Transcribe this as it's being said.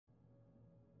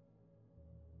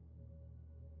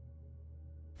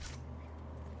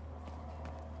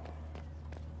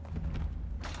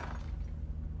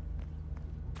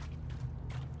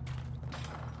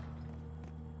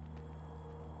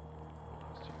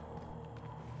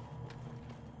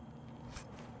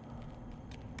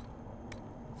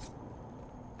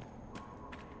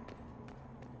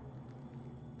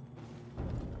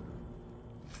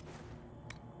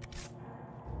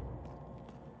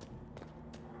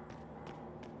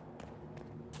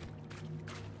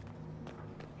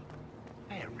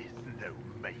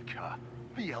Maker.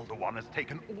 The Elder One has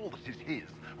taken all that is his,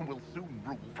 and will soon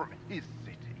rule from his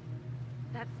city.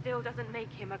 That still doesn't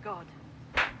make him a god.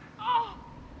 Oh!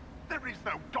 There is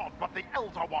no god but the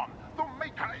Elder One! The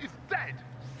Maker is dead!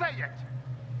 Say it!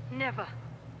 Never.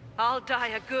 I'll die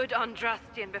a good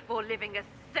Andrastian before living a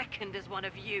second as one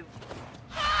of you.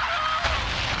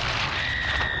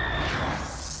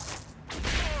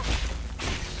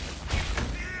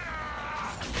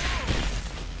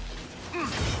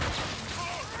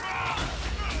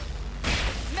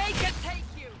 Make it take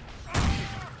you!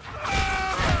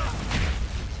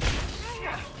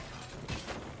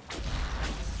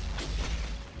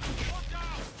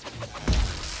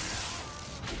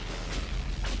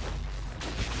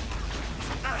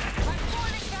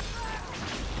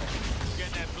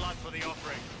 Get their blood for the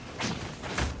offering.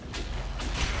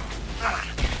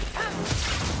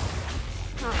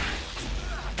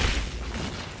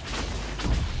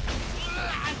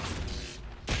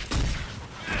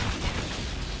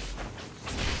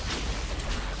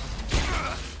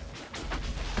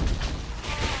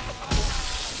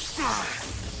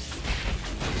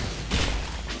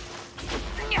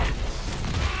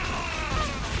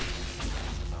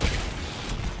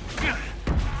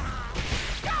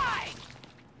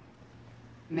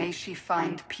 May she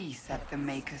find peace at the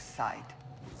Maker's side.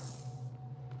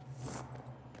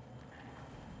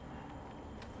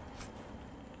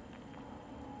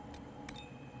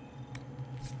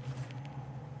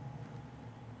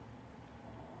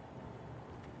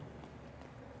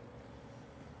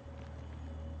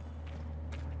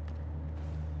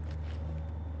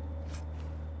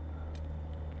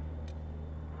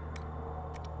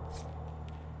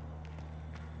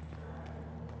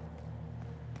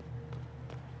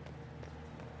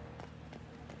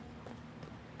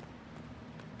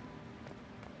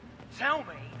 Tell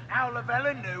me how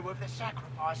Lavella knew of the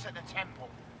sacrifice at the temple.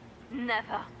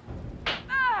 Never.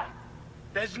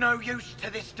 There's no use to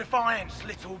this defiance,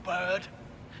 little bird.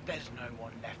 There's no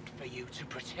one left for you to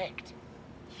protect.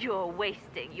 You're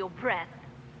wasting your breath.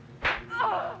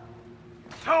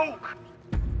 Talk!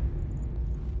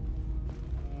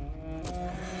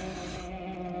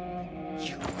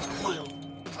 You will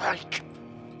break.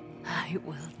 I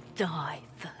will die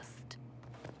first.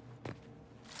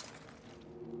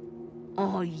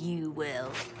 Or you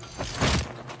will.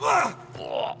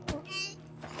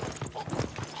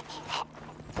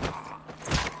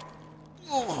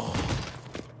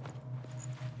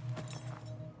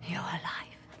 You're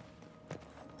alive.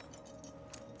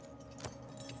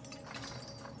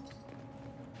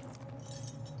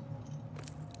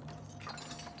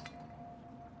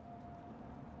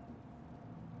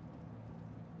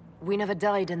 We never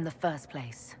died in the first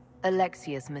place.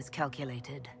 Alexius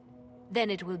miscalculated. Then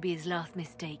it will be his last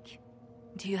mistake.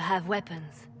 Do you have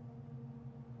weapons?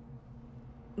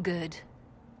 Good.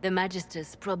 The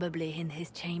Magister's probably in his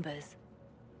chambers.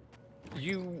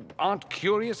 You aren't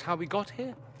curious how we got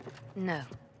here? No.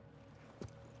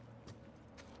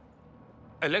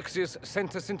 Alexius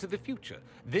sent us into the future.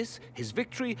 This, his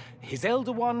victory, his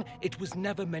Elder One, it was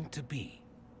never meant to be.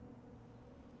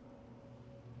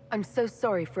 I'm so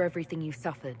sorry for everything you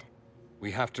suffered.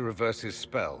 We have to reverse his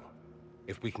spell.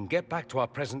 If we can get back to our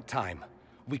present time,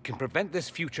 we can prevent this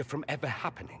future from ever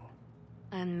happening.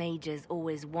 And mages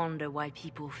always wonder why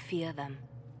people fear them.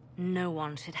 No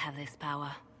one should have this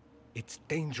power. It's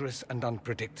dangerous and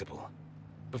unpredictable.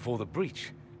 Before the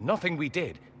breach, nothing we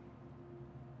did.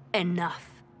 Enough.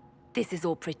 This is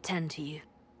all pretend to you.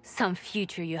 Some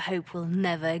future you hope will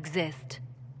never exist.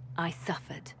 I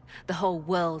suffered. The whole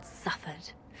world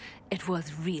suffered. It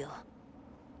was real.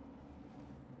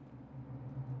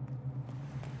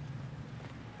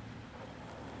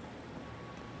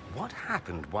 What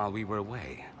happened while we were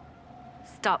away?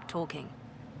 Stop talking.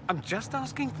 I'm just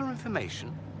asking for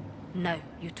information. No,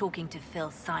 you're talking to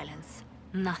fill silence.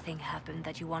 Nothing happened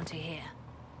that you want to hear.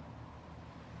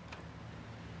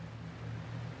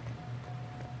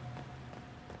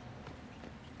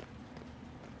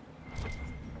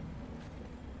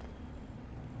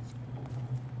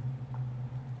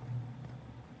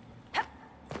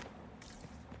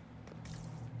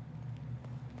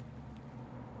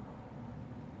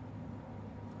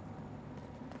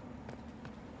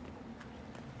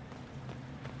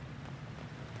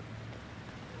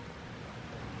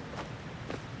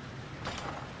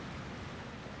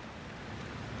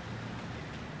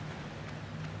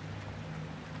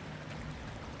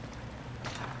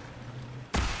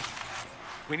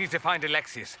 We need to find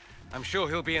Alexius. I'm sure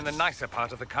he'll be in the nicer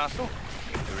part of the castle,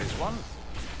 if there is one.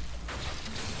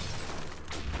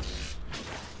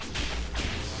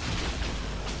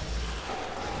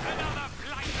 Another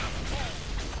blighter!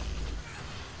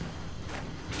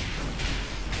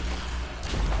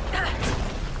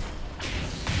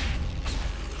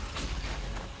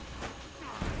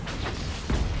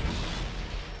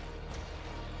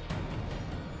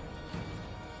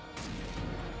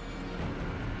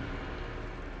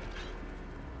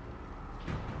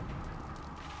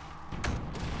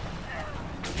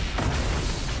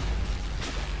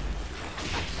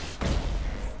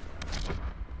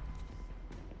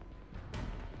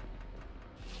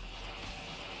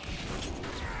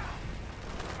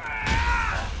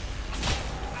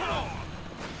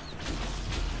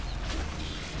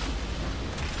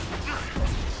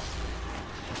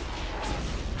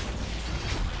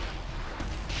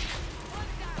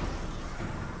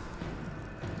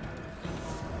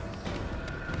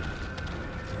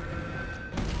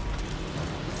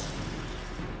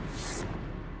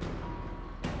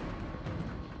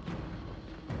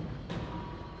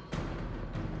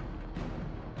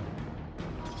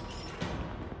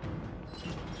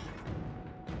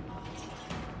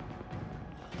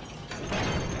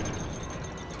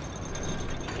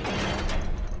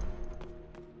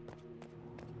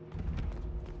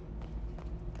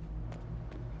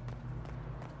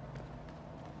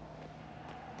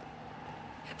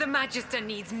 The Magister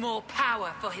needs more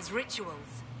power for his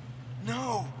rituals.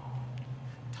 No!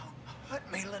 Don't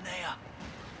hurt me, Linnea.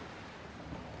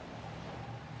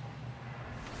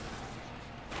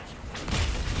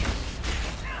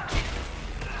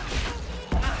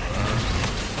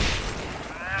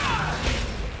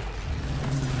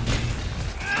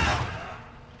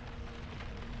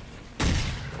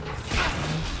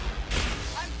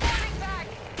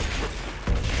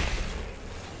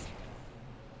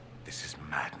 This is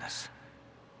madness.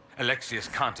 Alexius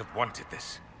can't have wanted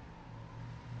this.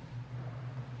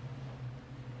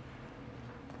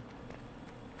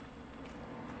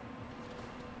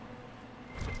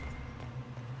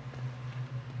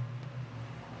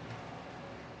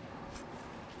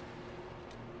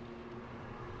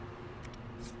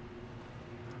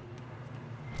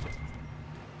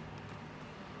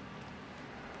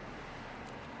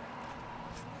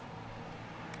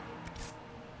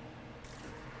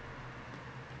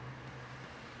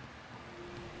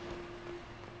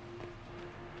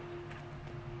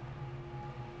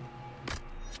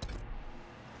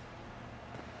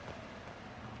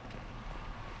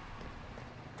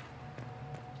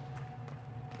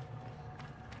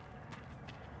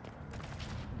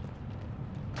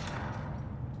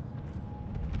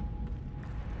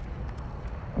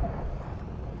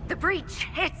 The breach,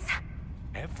 it's...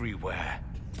 Everywhere.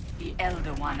 The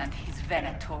Elder One and his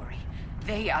Venatori.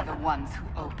 They are the ones who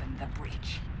opened the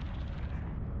breach.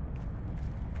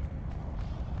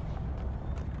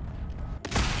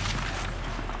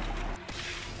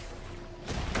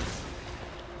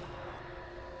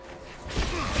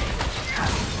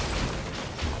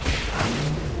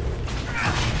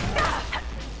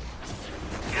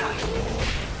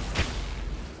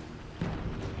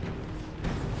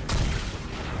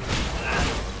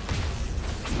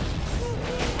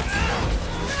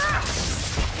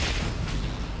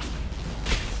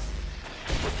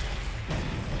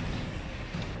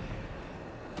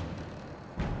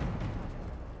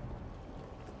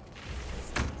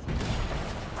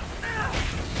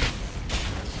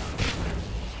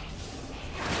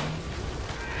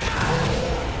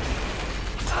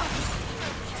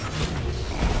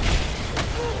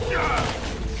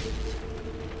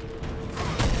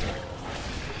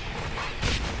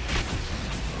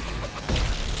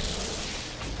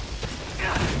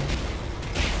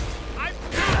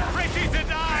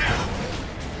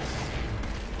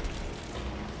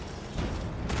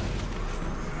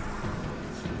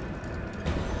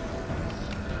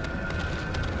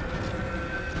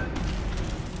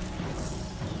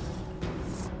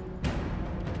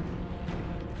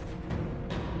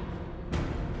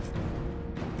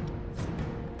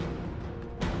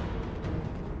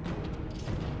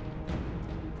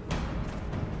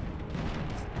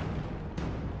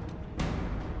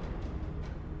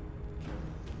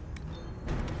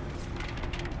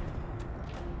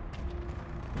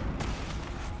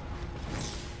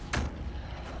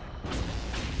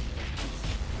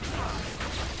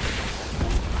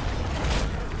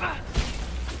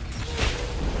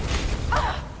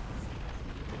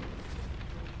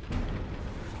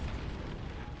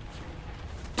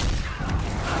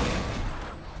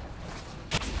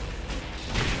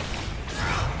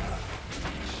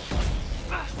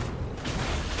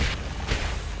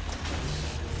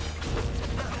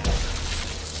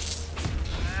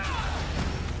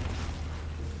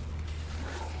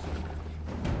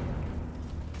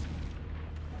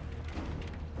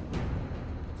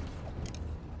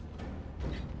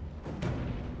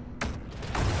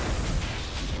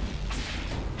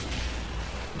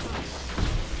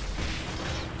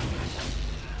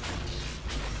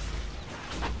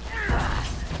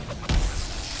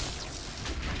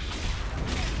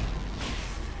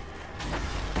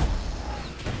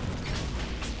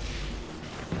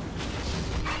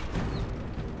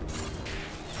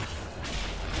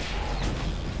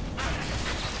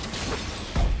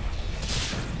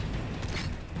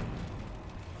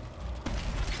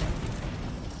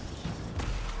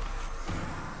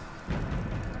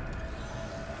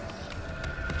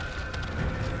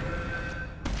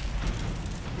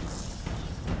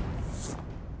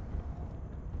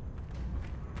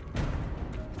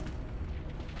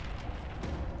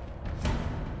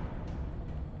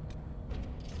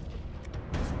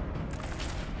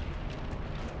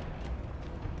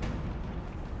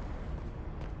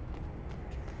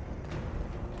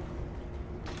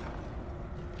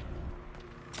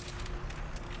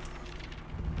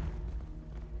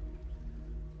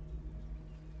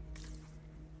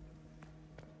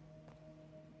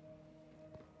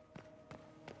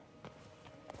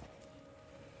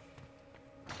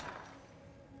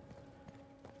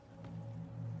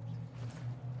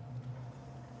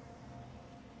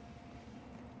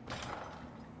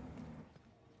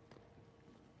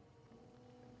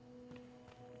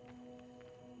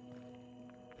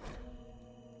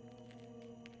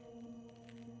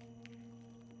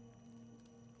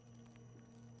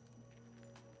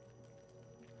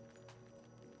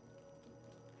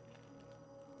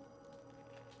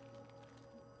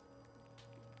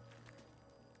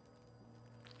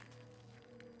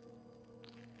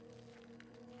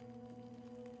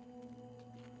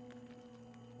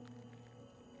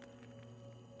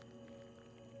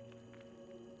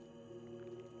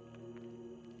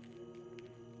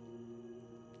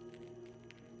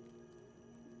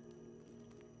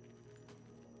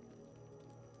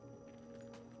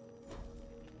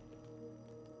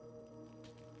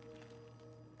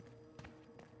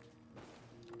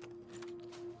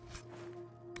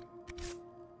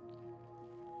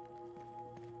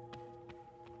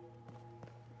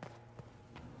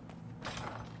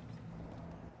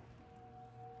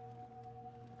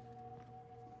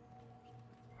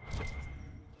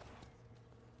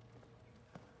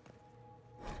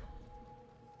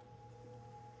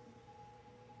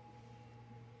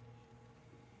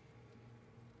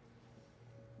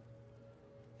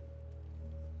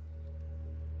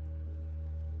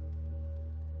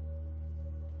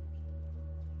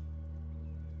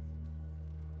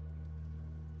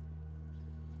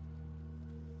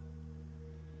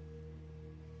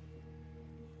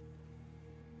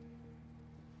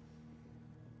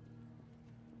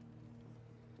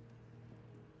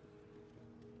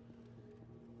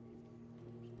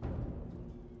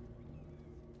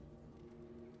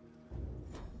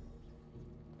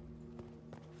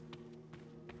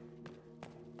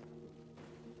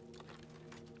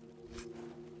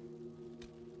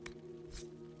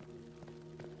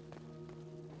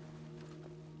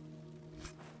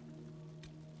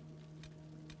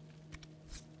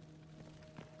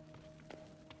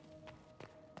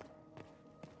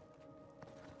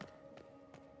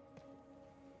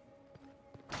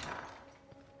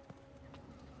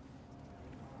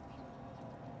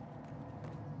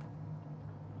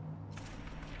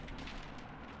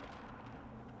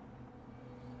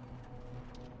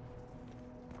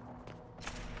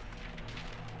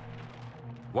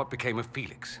 What became of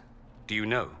Felix? Do you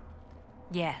know?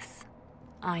 Yes,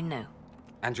 I know.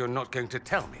 And you're not going to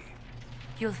tell me?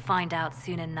 You'll find out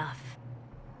soon enough.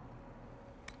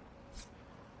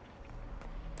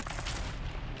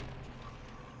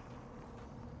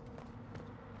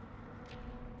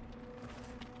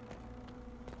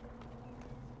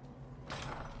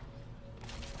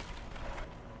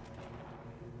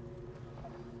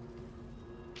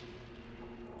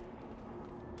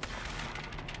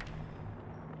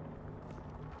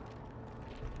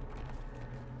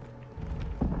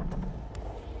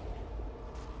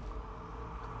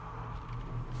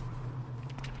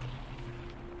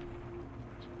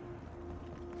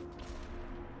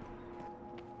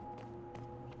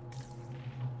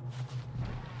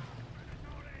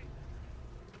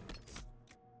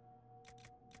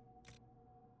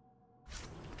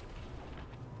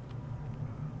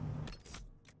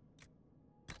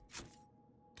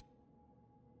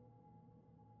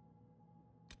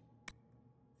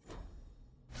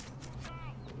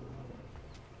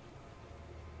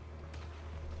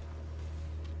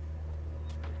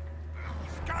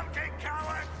 Skulking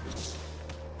cowards!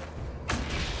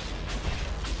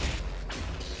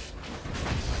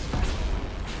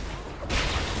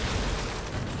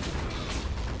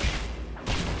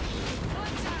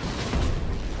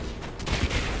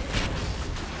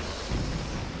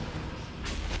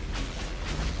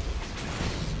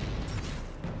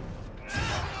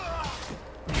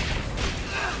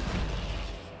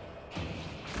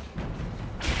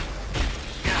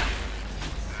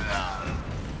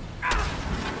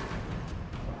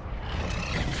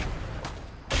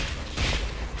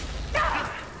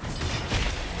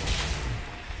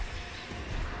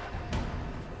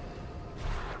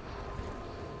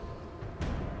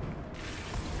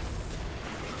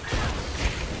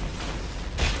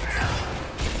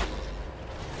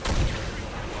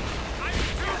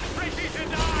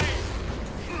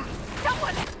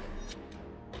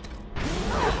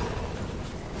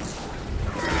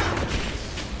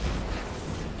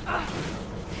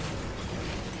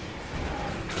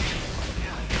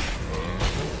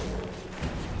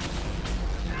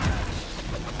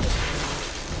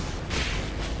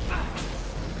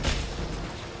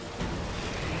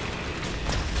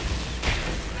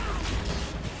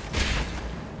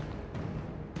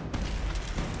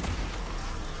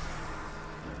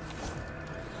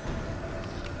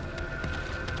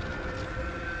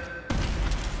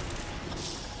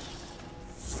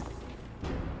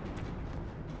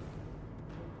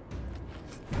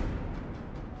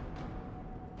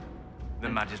 The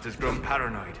Magister's grown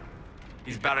paranoid.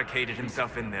 He's barricaded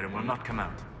himself in there and will not come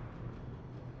out.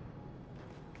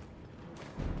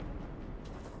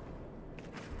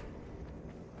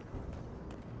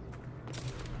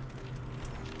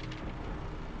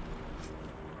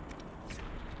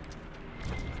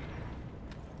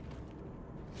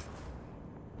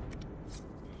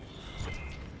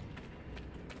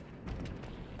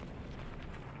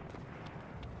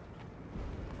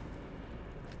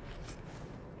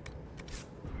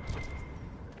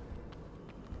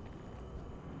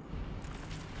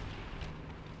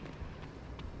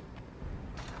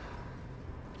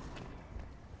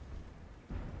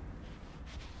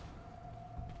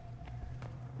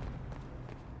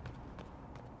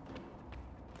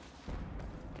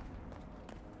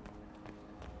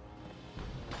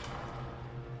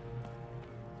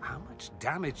 How much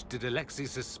damage did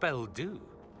Alexi's spell do?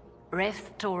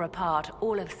 Rifts tore apart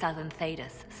all of southern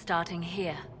Thedas, starting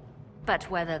here. But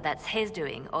whether that's his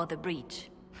doing or the breach,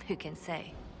 who can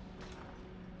say?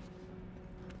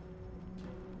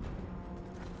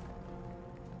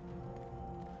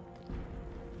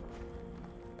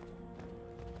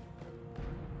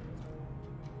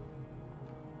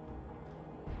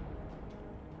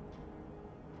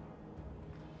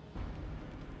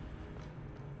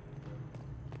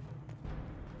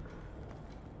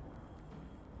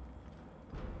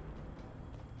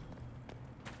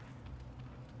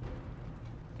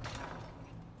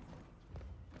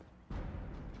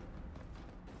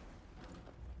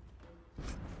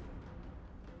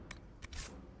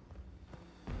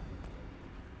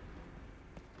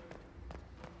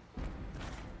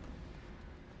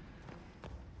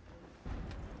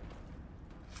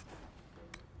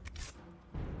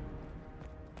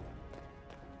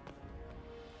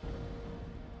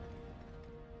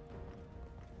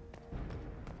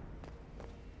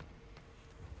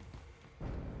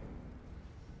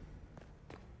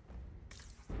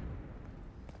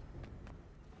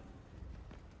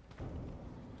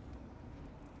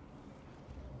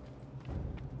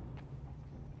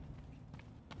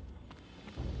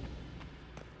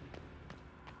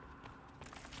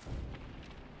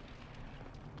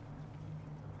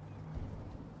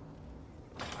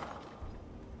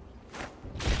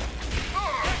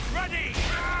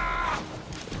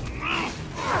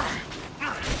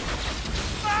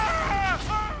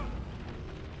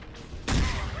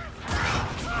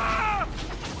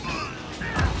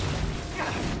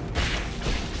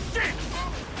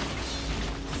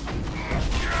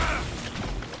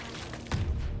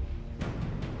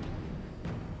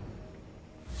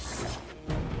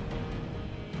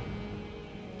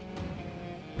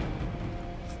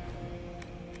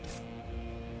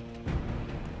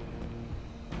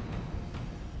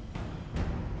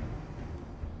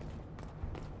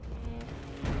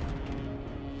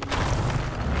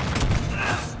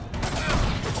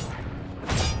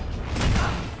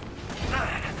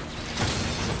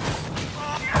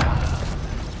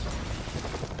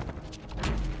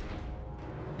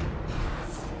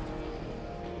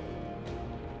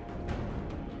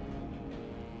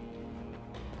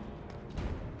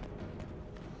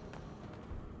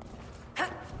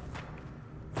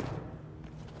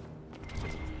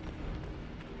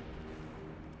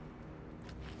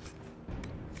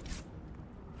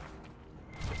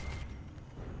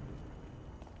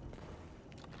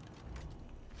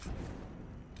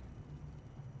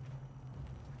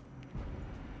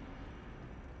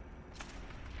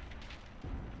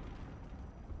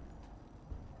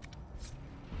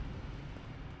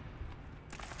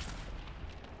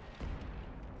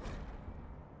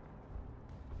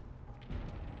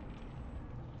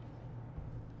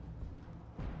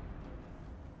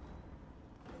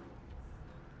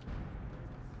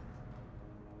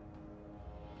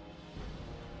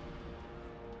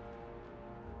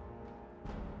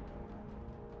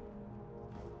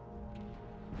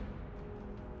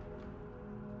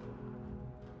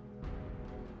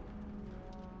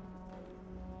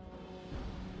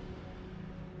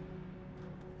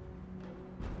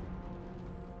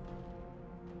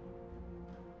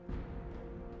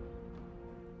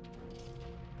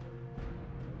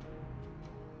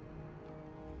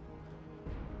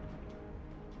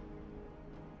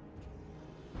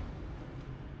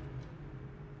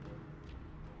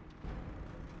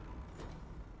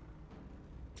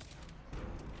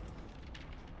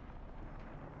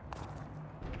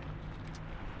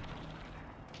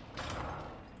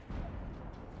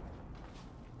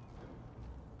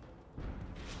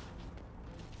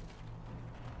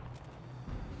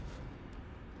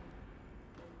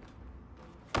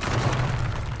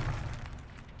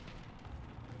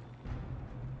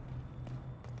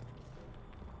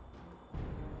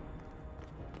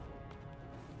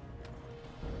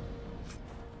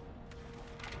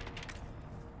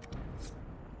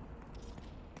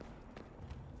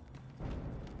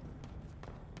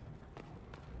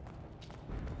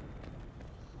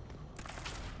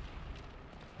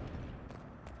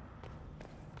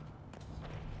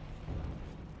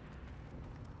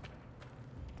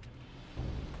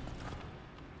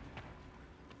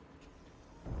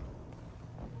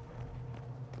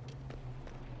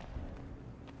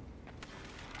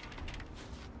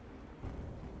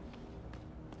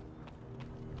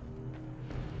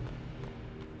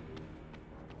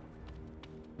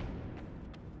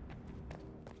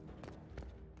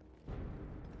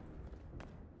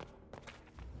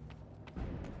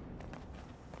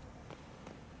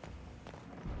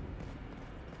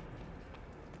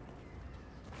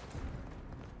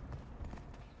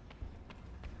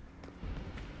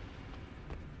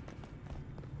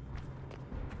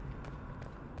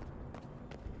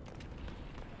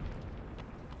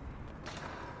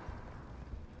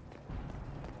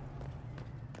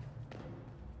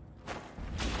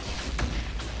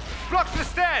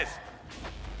 stairs!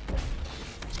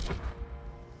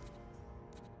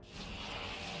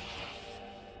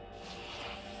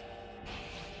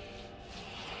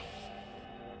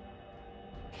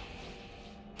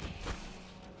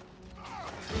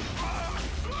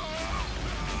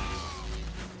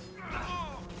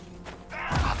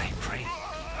 Are they free?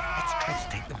 Let's try to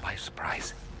take them by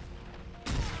surprise.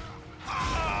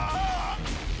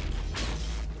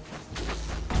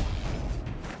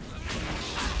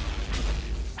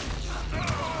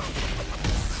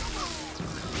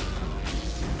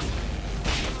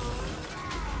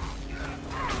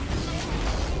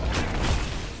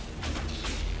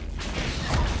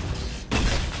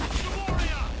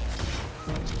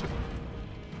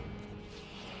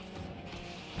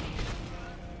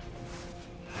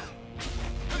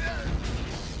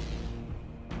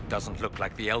 Doesn't look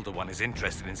like the Elder One is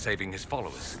interested in saving his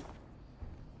followers.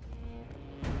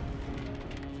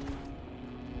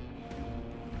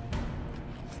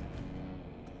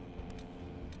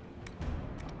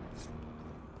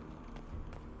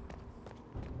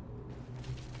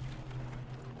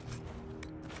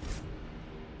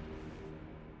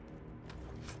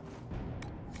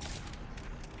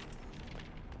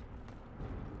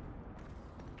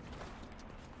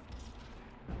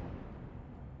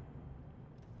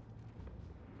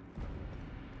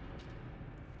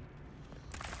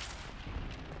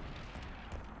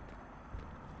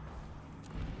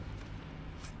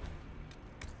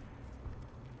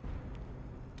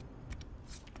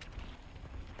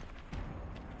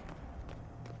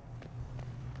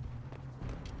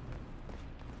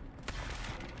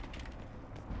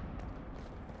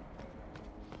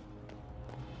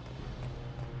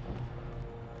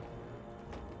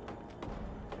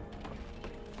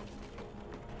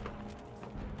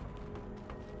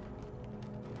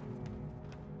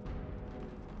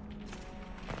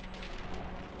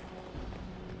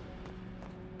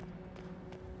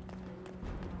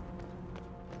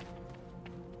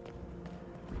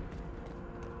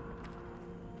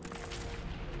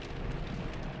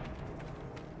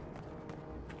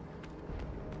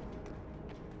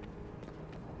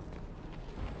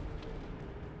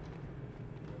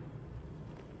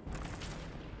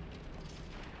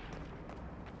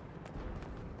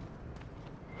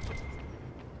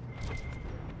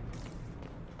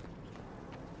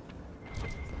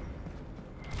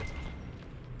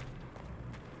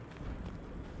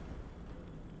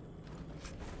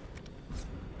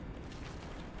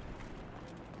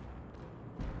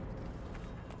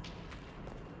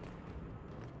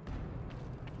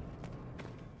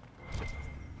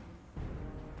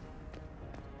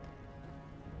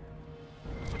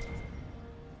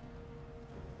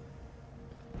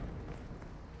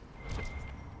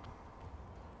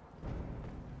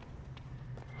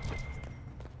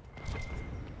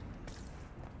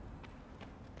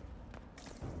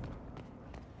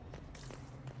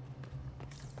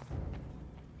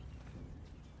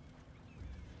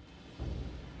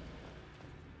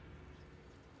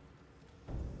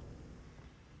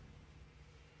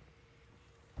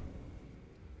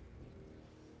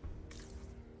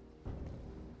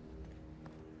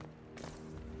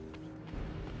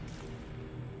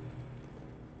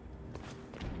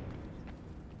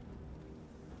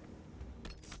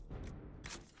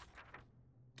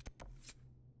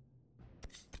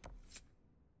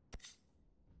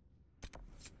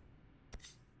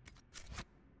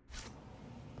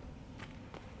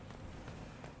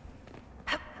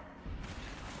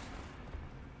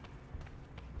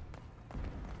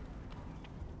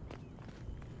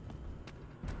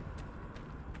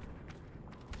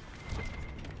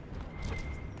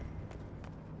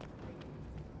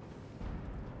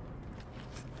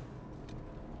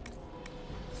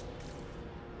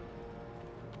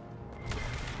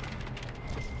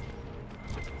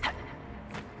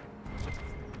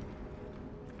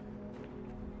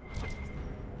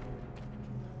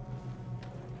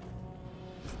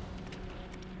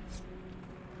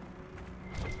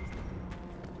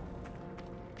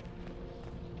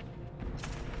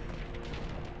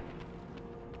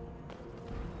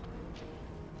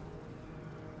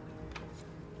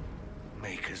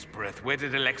 Maker's breath. Where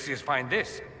did Alexius find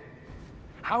this?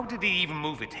 How did he even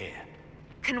move it here?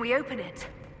 Can we open it?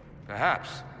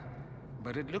 Perhaps.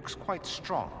 But it looks quite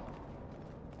strong.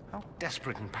 How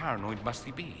desperate and paranoid must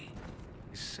he be?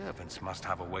 His servants must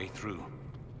have a way through.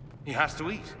 He has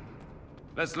to eat.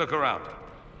 Let's look around.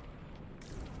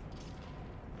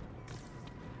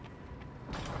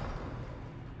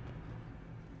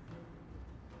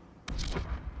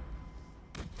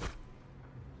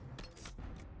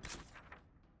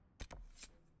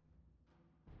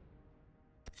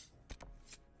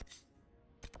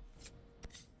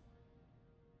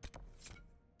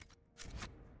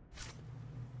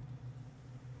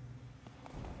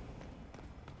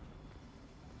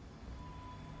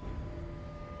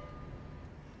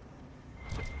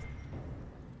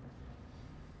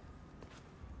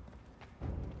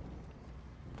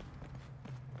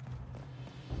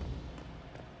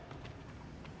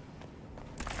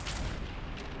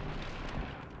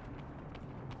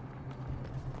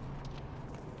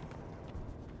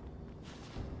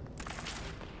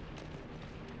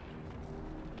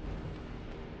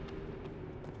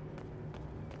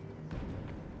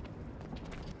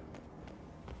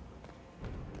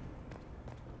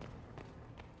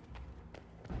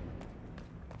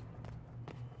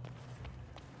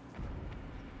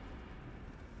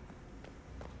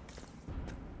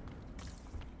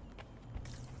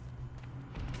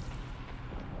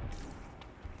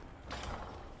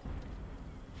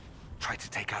 try to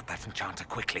take out that enchanter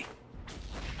quickly.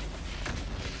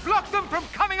 Block them from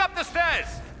coming up the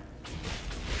stairs!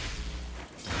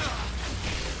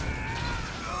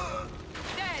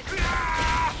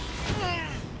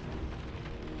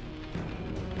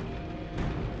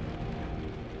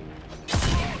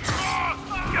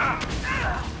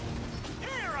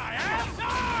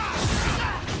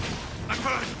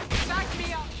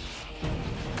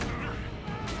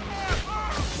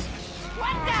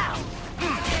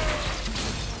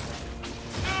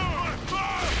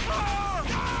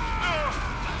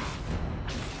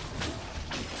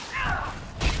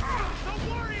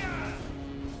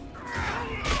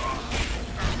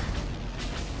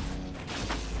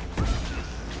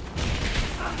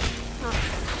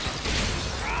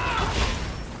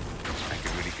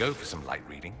 Go for some light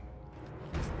reading.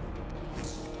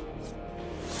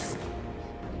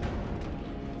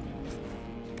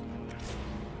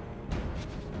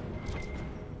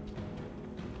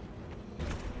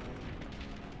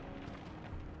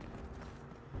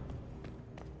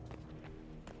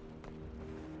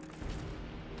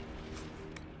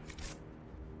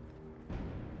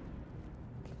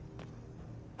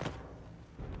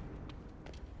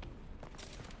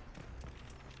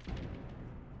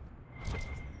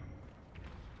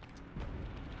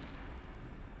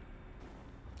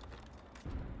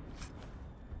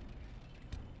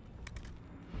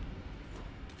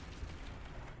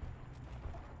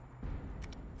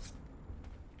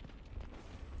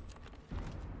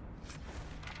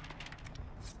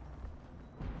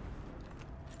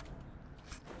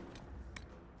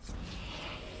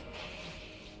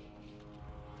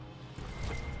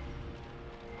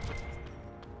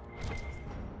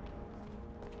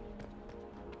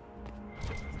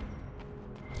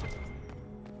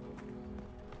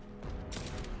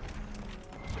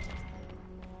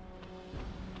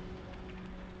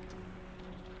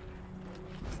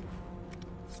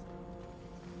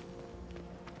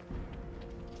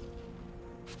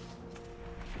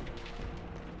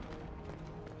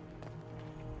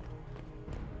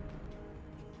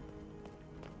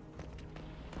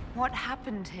 What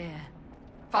happened here?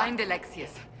 Find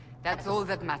Alexius. That's all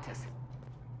that matters.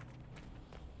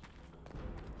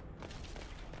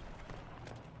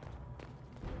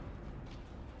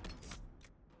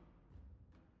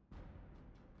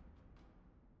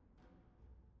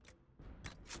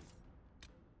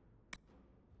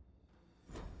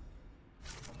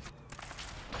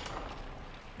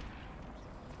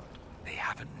 They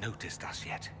haven't noticed us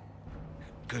yet.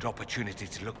 Good opportunity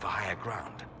to look for higher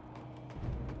ground.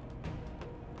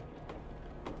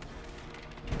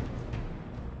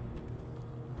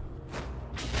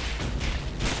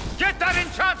 Get that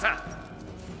enchanter!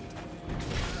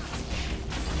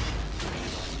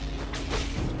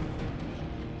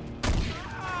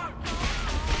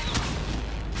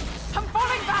 I'm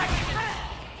falling back!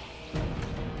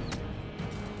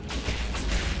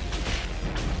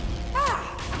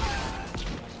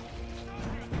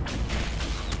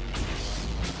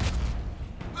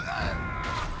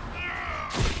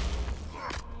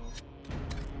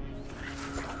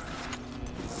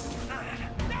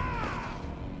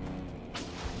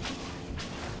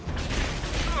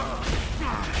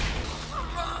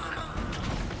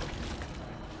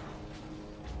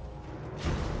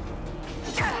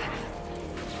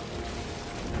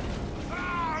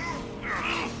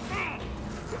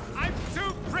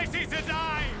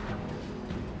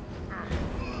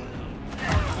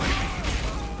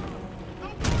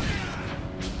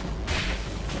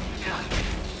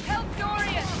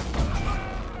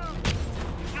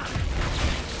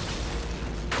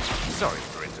 Sorry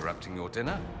for interrupting your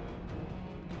dinner.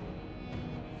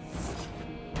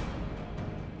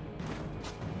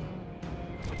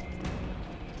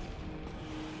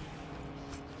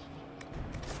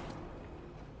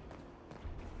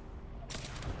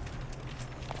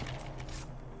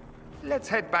 Let's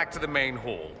head back to the main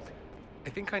hall. I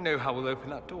think I know how we'll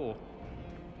open that door.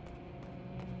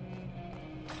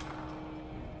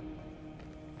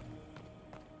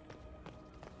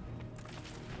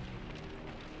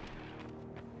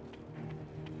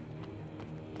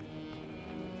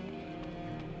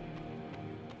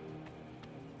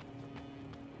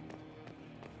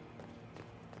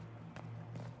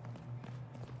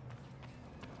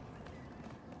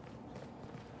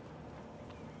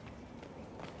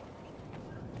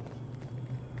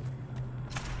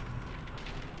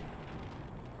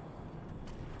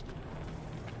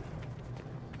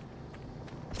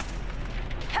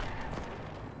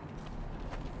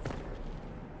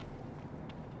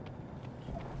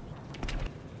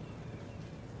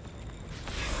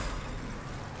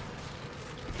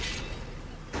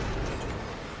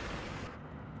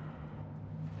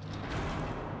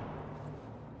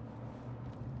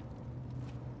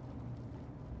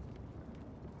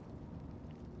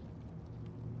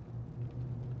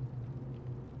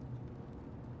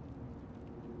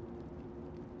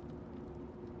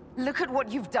 Look at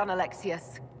what you've done,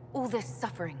 Alexius. All this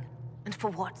suffering. And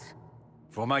for what?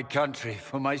 For my country,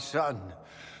 for my son.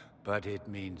 But it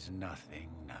means nothing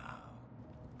now.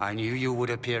 I knew you would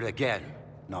appear again.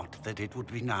 Not that it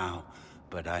would be now,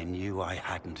 but I knew I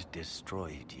hadn't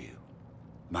destroyed you.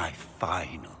 My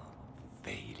final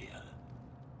failure.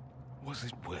 Was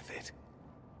it worth it?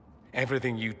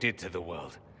 Everything you did to the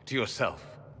world, to yourself.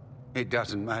 It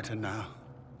doesn't matter now.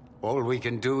 All we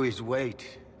can do is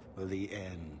wait for the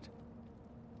end.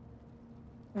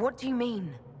 What do you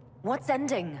mean? What's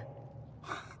ending?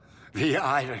 The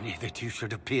irony that you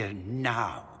should appear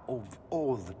now, of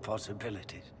all the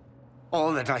possibilities.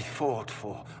 All that I fought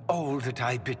for, all that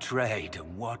I betrayed,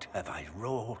 and what have I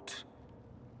wrought?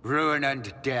 Ruin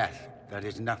and death, that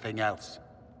is nothing else.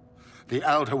 The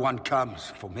Elder One comes,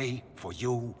 for me, for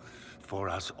you, for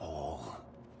us all.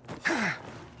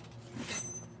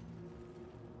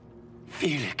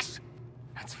 Felix.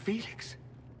 That's Felix.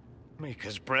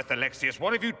 Maker's breath, Alexius,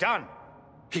 what have you done?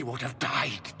 He would have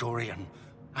died, Dorian.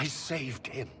 I saved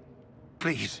him.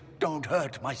 Please, don't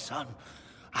hurt my son.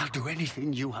 I'll do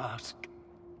anything you ask.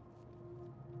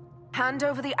 Hand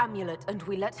over the amulet and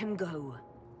we let him go.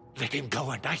 Let him go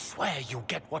and I swear you'll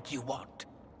get what you want.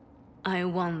 I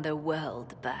want the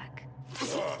world back.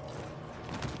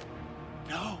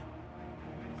 No.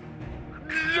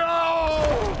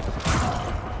 No!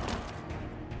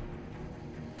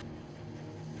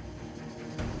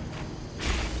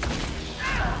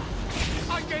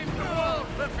 I gave the world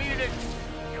for Felix!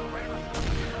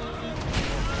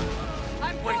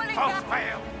 I'm We falling both back!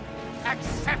 fail!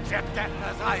 Accept your death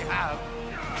as I have!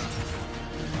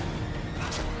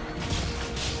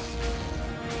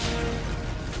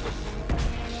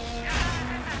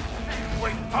 We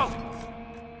both...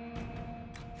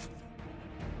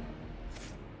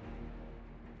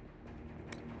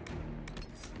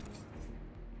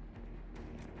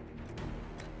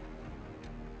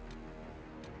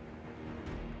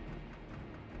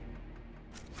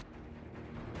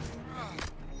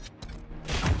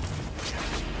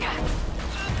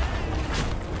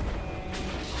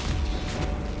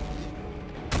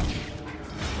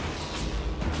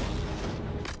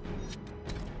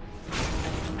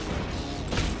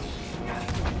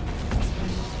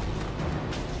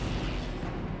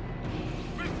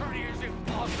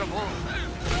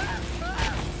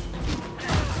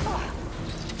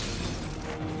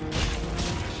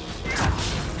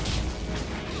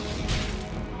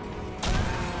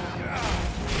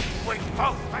 We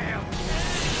both failed!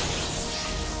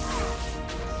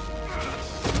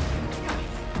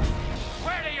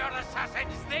 Where are your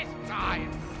assassins this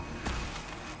time?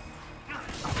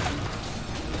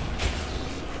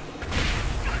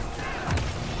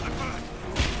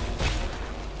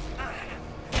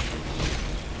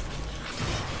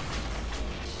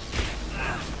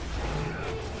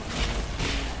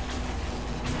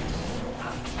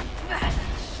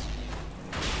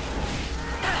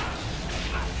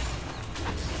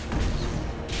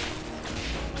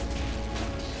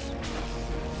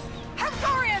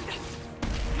 Hungarian!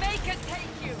 Make it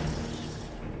take you!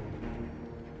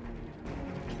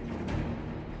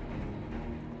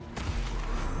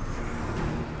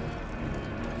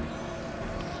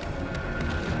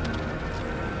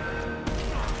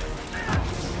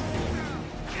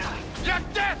 Your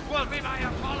death will be my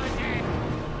apology!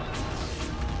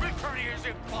 Victory is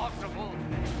impossible!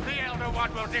 The Elder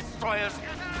One will destroy us!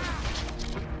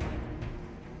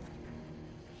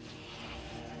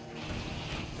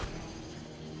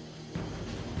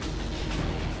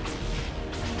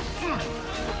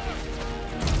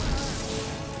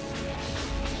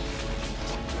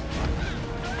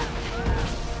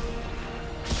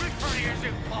 Victory is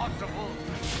impossible!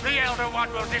 The Elder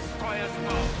One will destroy us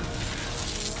both!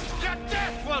 Your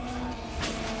death will...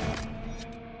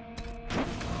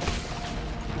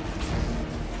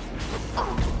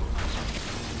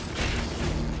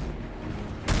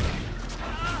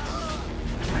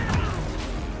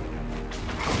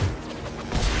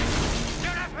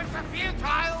 Your efforts are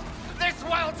futile! This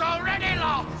world's already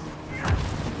lost!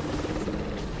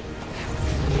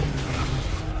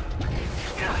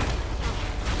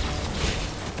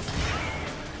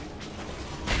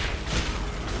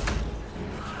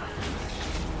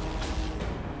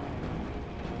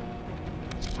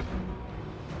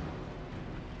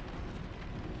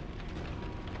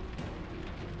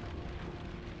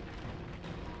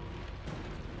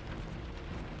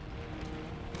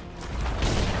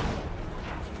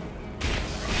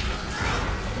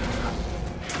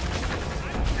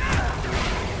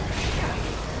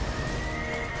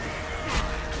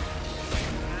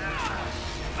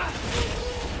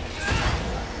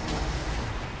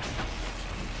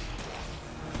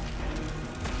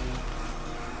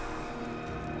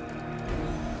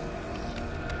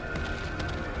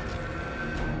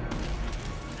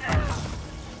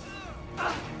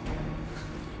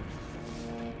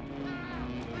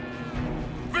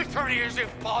 Victory is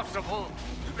impossible!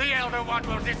 The Elder One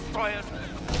will destroy us!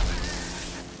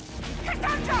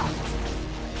 Cassandra!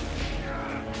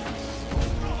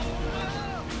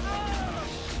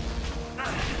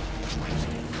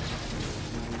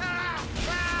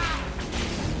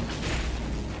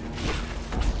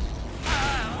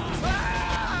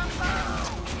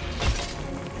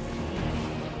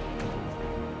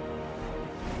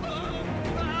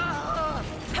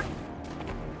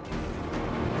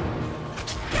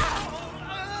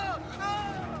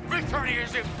 Victory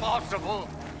is impossible!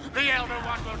 The Elder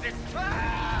One will destroy...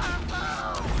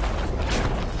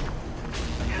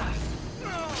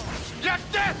 Your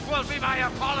death will be my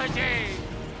apology!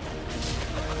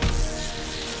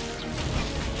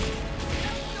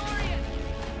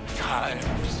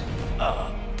 Time's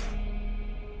up.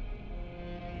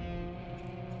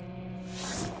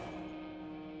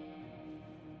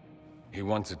 He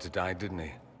wanted to die, didn't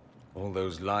he? All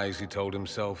those lies he told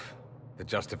himself, the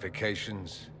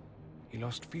justifications. He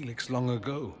lost Felix long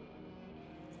ago.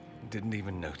 Didn't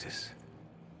even notice.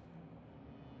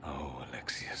 Oh,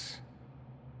 Alexius.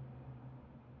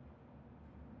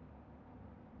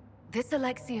 This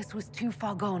Alexius was too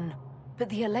far gone, but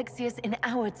the Alexius in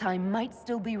our time might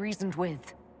still be reasoned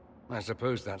with. I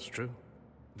suppose that's true.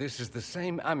 This is the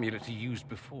same amulet he used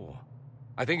before.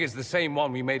 I think it's the same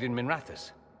one we made in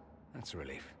Minrathous. That's a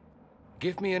relief.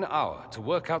 Give me an hour to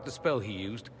work out the spell he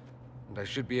used, and I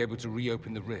should be able to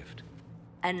reopen the rift.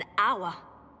 An hour?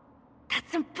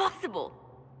 That's impossible!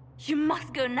 You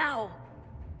must go now!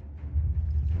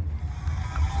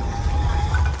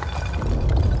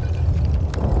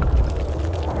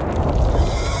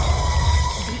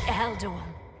 The Elder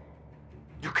One.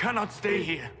 You cannot stay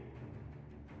here.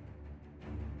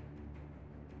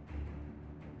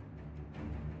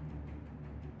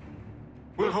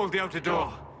 We'll hold the outer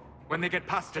door. When they get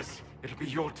past us, it'll be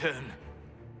your turn.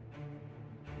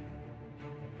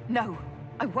 No,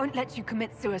 I won't let you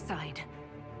commit suicide.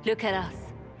 Look at us.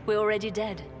 We're already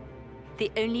dead.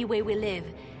 The only way we live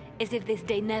is if this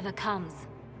day never comes.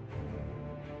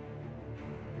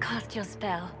 Cast your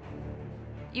spell.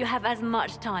 You have as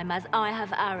much time as I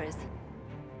have hours.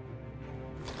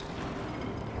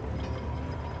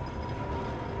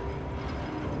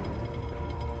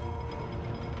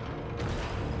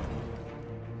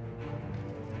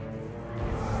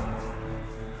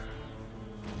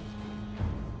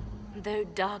 Though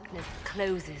darkness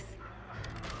closes,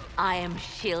 I am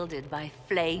shielded by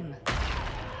flame.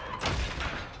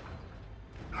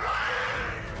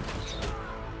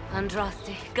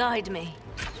 Andraste, guide me.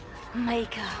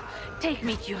 Maker, take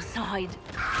me to your side.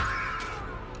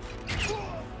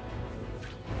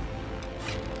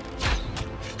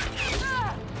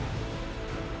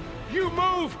 You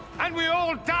move, and we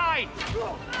all die!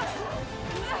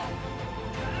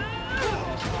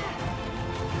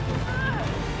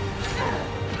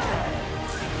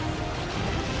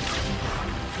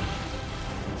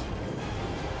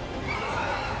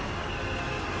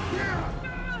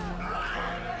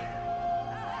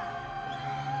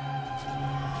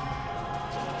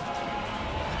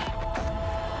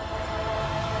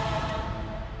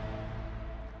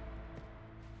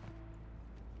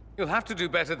 You'll have to do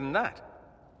better than that.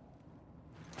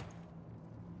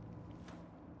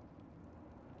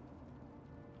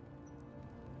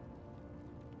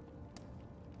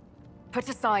 Put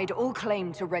aside all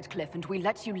claim to Redcliffe and we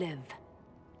let you live.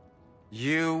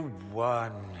 You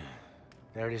won.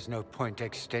 There is no point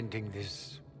extending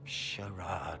this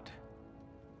charade.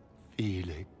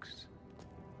 Felix.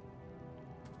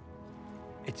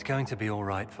 It's going to be all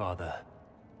right, Father.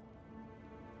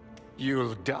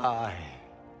 You'll die.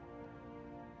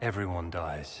 Everyone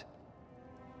dies.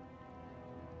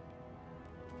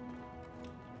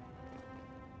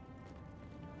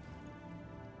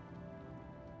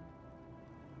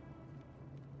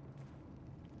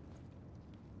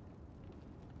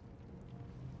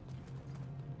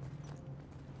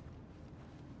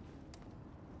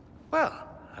 Well,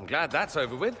 I'm glad that's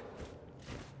over with.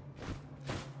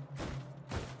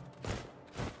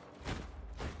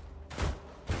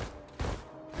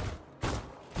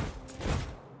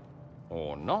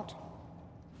 Or not.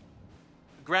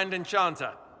 Grand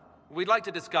Enchanter, we'd like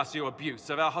to discuss your abuse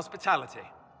of our hospitality.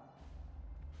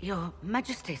 Your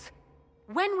Majesties.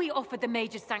 When we offered the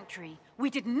Mage's Sanctuary, we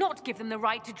did not give them the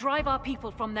right to drive our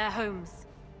people from their homes.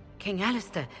 King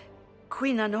Alistair,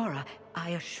 Queen Anora,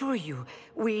 I assure you,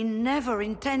 we never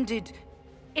intended...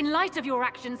 In light of your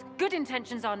actions, good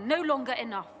intentions are no longer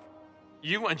enough.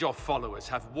 You and your followers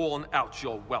have worn out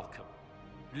your welcome.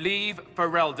 Leave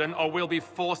Ferelden, or we'll be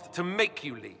forced to make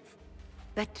you leave.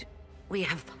 But we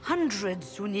have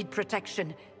hundreds who need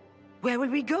protection. Where will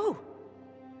we go?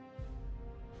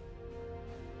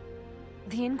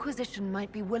 The Inquisition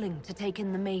might be willing to take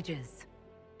in the mages.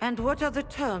 And what are the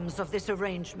terms of this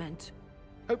arrangement?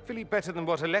 Hopefully better than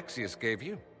what Alexius gave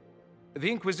you. The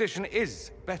Inquisition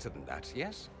is better than that,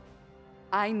 yes?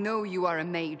 I know you are a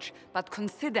mage, but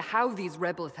consider how these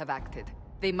rebels have acted.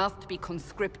 They must be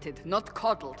conscripted, not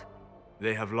coddled.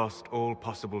 They have lost all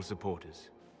possible supporters.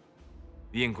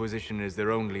 The Inquisition is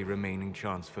their only remaining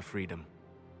chance for freedom.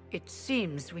 It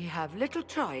seems we have little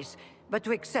choice but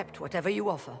to accept whatever you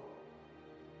offer.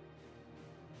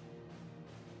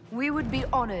 We would be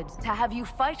honored to have you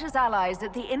fight as allies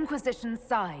at the Inquisition's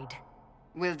side.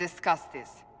 We'll discuss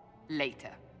this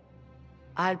later.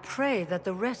 I'll pray that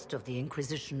the rest of the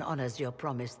Inquisition honors your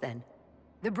promise then.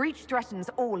 The breach threatens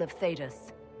all of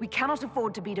Thedas. We cannot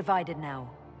afford to be divided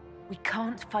now. We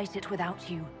can't fight it without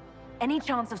you. Any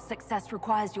chance of success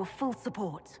requires your full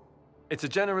support. It's a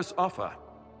generous offer.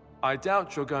 I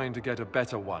doubt you're going to get a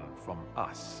better one from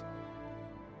us.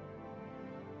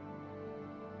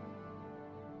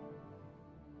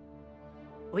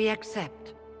 We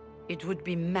accept. It would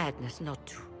be madness not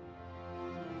to.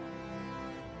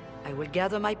 I will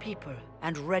gather my people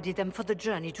and ready them for the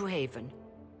journey to Haven.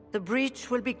 The breach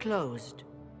will be closed.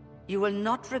 You will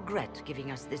not regret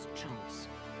giving us this chance.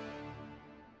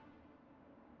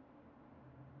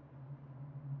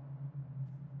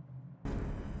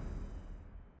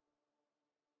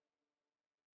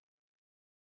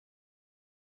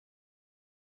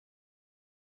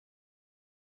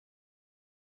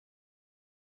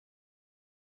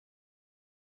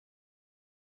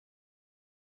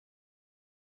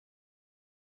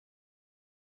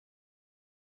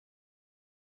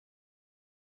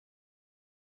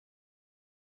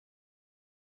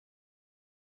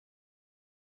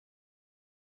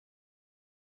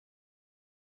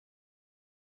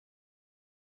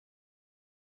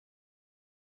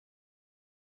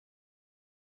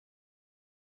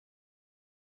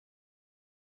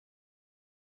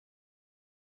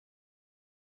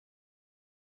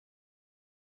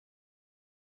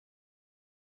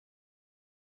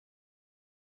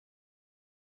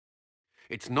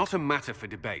 It's not a matter for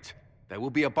debate. There will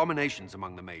be abominations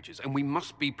among the mages, and we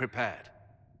must be prepared.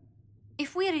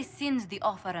 If we rescind the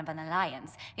offer of an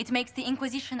alliance, it makes the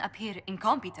Inquisition appear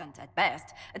incompetent at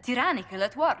best, tyrannical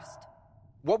at worst.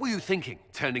 What were you thinking,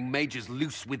 turning mages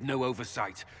loose with no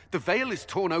oversight? The veil is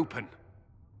torn open.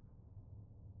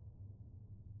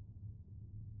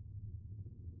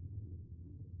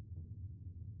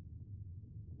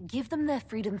 Give them their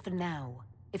freedom for now.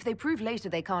 If they prove later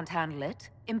they can't handle it,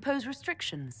 impose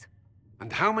restrictions.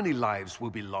 And how many lives will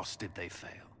be lost if they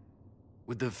fail?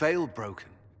 With the veil broken,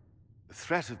 the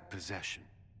threat of possession.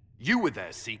 You were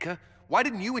there, Seeker. Why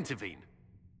didn't you intervene?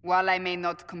 While I may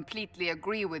not completely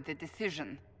agree with the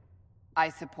decision, I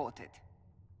support it.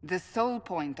 The sole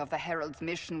point of the Herald's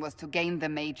mission was to gain the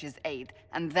mage's aid,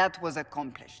 and that was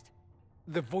accomplished.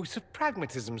 The voice of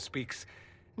pragmatism speaks.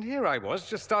 And here I was,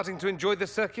 just starting to enjoy the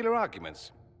circular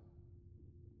arguments.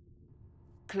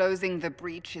 Closing the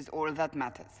breach is all that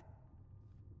matters.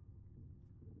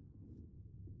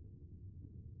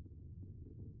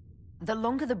 The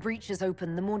longer the breach is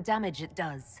open, the more damage it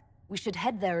does. We should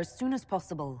head there as soon as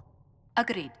possible.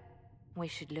 Agreed. We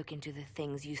should look into the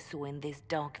things you saw in this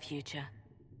dark future.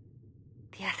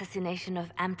 The assassination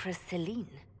of Empress Celine.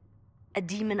 A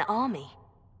demon army.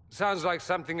 Sounds like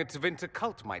something a Tevinter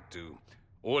cult might do.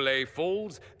 Orlais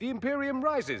falls, the Imperium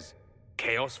rises.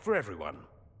 Chaos for everyone.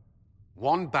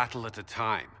 One battle at a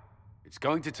time. It's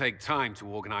going to take time to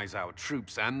organize our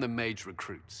troops and the mage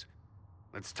recruits.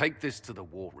 Let's take this to the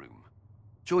war room.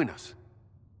 Join us.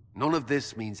 None of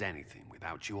this means anything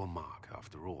without your mark,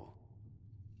 after all.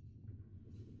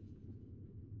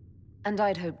 And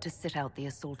I'd hoped to sit out the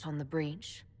assault on the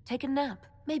breach. Take a nap,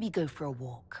 maybe go for a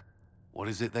walk. What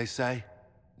is it they say?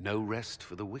 No rest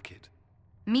for the wicked.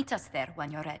 Meet us there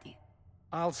when you're ready.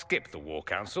 I'll skip the War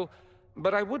Council,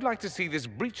 but I would like to see this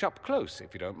breach up close,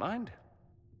 if you don't mind.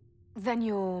 Then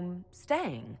you're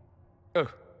staying? Oh,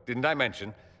 didn't I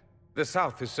mention? The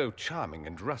South is so charming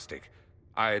and rustic.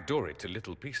 I adore it to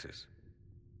little pieces.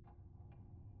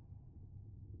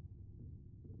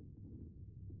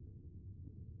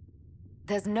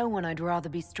 There's no one I'd rather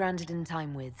be stranded in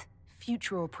time with,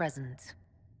 future or present.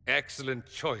 Excellent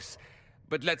choice.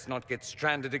 But let's not get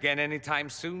stranded again anytime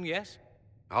soon, yes?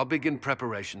 I'll begin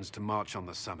preparations to march on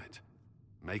the summit.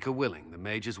 Make a willing, the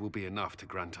mages will be enough to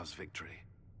grant us victory.